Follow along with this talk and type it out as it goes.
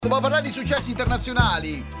Dobbiamo parlare di successi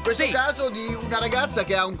internazionali. In questo Sì. caso di una ragazza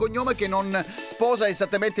che ha un cognome che non sposa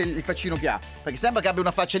esattamente il faccino che ha. Perché sembra che abbia una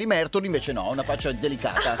faccia di Merton, invece no, una faccia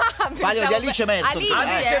delicata. Parlo di Alice Merton.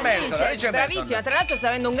 Alice Merton. Bravissima, tra l'altro sta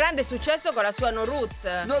avendo un grande successo con la sua No Roots.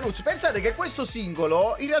 No, Ruz, pensate che questo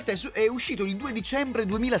singolo in realtà è uscito il 2 dicembre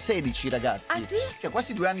 2016, ragazzi. Ah, sì? Cioè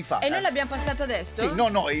quasi 2 anni fa. E noi l'abbiamo passato adesso? Sì, no,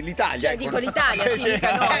 l'Italia. Cioè, ecco. dico l'Italia, sì,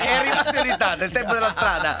 mica noi. È arrivato in ritardo, è il tempo della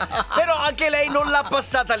strada. Però anche lei non l'ha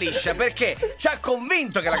passata liscia, perché ci ha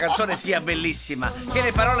convinto che la canzone sia bellissima, che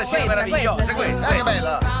le parole siano Questa, meravigliose. questa, Che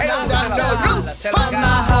bella. E non se la No, canta, Roots. se la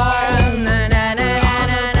canta.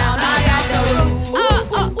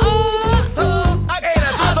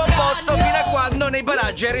 Era tutto a posto fino a quando nei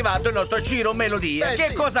paraggi è arrivato il nostro Ciro Melodia. Che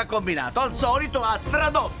sì. cosa ha combinato? Al solito ha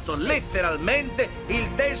tradotto letteralmente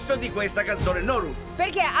il testo di questa canzone No Roots.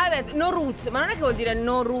 Perché ha detto No Roots, ma non è che vuol dire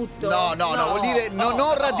no rutto. No, vuol dire non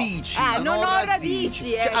ho radici. Non ho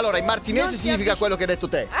radici, Cioè, ecco. allora, in martinese Non si significa avvicina- quello che hai detto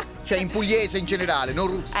te. Cioè, in pugliese in generale, no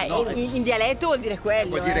roots. no. In dialetto vuol dire quello.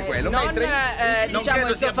 Vuol dire quello, Non, mentre non diciamo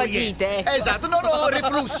credo sia esofagite. ecco. Esatto, non ho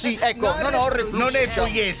reflussi. Ecco, non ho reflussi. Non è diciamo.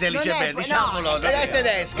 pugliese, Non Alice è Merton, pu- diciamolo. no, non È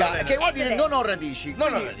tedesca, non è- che vuol È dire tedesca. non ho radici. Non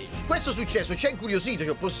ho Quindi, radici. questo successo ci ha incuriosito,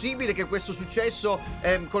 cioè possibile che questo successo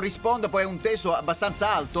corrisponda poi a un testo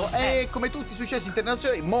abbastanza alto? E come tutti i successi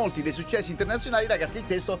internazionali, molti dei successi internazionali, ragazzi, il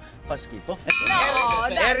testo fa schifo. No,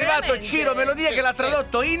 È dai, arrivato veramente. Ciro Melodia che l'ha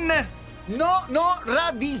tradotto in No,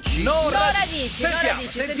 radici.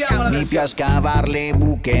 Sentiamo la Mi versione. piace scavare le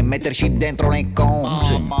buche e metterci dentro le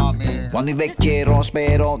conce. Mamma mia. Quando invecchierò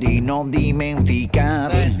spero di non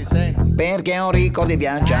dimenticare. Senti. Perché ho ricordi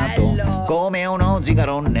viaggiato Bello. come uno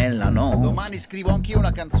zingaro nella notte. Domani scrivo anch'io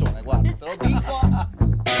una canzone, guarda, te lo dico.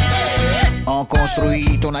 Ho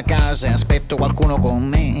costruito una casa e aspetto qualcuno con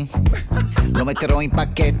me. Lo metterò in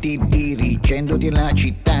pacchetti dirigendoti la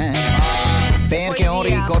città. Perché ho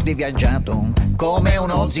Poesia. ricordi viaggiato come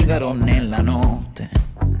uno zingaro nella notte.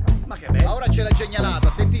 Ma che bello. Ora c'è la genialata,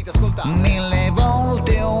 sentite, ascoltate. 1000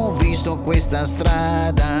 volte ho visto questa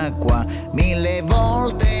strada qua, 1000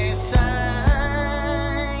 volte sai.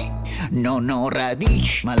 Non ho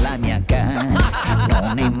radici, ma la mia casa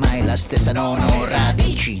non è mai la stessa. Non ho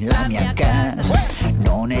radici, la mia casa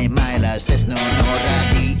non è mai la stessa. Non ho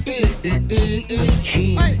radici,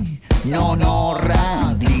 non ho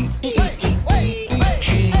radici.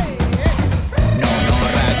 Non ho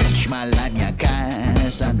radici, ma la mia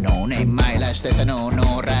casa non è mai la stessa. Non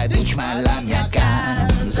ho radici, ma la mia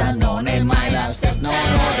casa non è mai la stessa. Non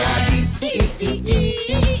ho radici,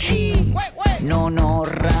 non ho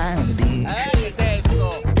radici. Che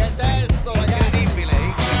testo, ragazzi. Incredibile.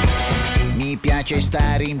 Mi piace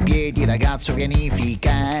stare in piedi, ragazzo,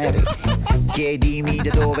 pianificare. Chiedimi da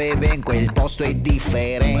dove vengo, il posto è Ma sempre un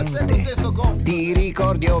differente. testo comico. Ti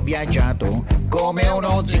ricordi ho viaggiato come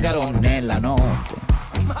uno zingaro nella notte.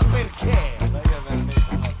 Ma perché?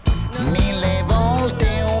 1000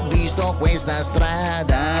 volte ho visto questa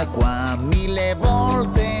strada qua, 1000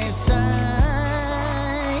 volte sai.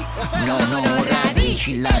 Non ho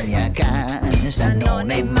radici, la mia casa non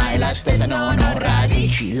è mai la stessa. Non ho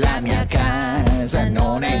radici, la mia casa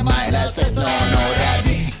non è mai la stessa. Non ho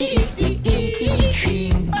radici,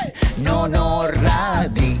 non ho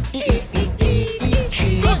radici.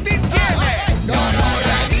 Tutti insieme! Non ho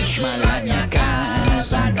radici, ma la mia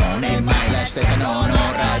casa non è mai la stessa. Non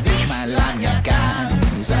ho radici, ma la mia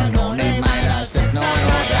casa non è mai la stessa. Non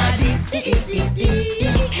ho radici,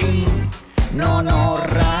 non ho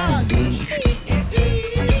radici.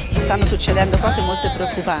 Stanno succedendo cose molto La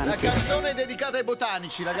preoccupanti. canzone è dedicata ai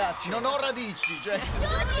botanici, ragazzi, non ho radici, cioè. Tutti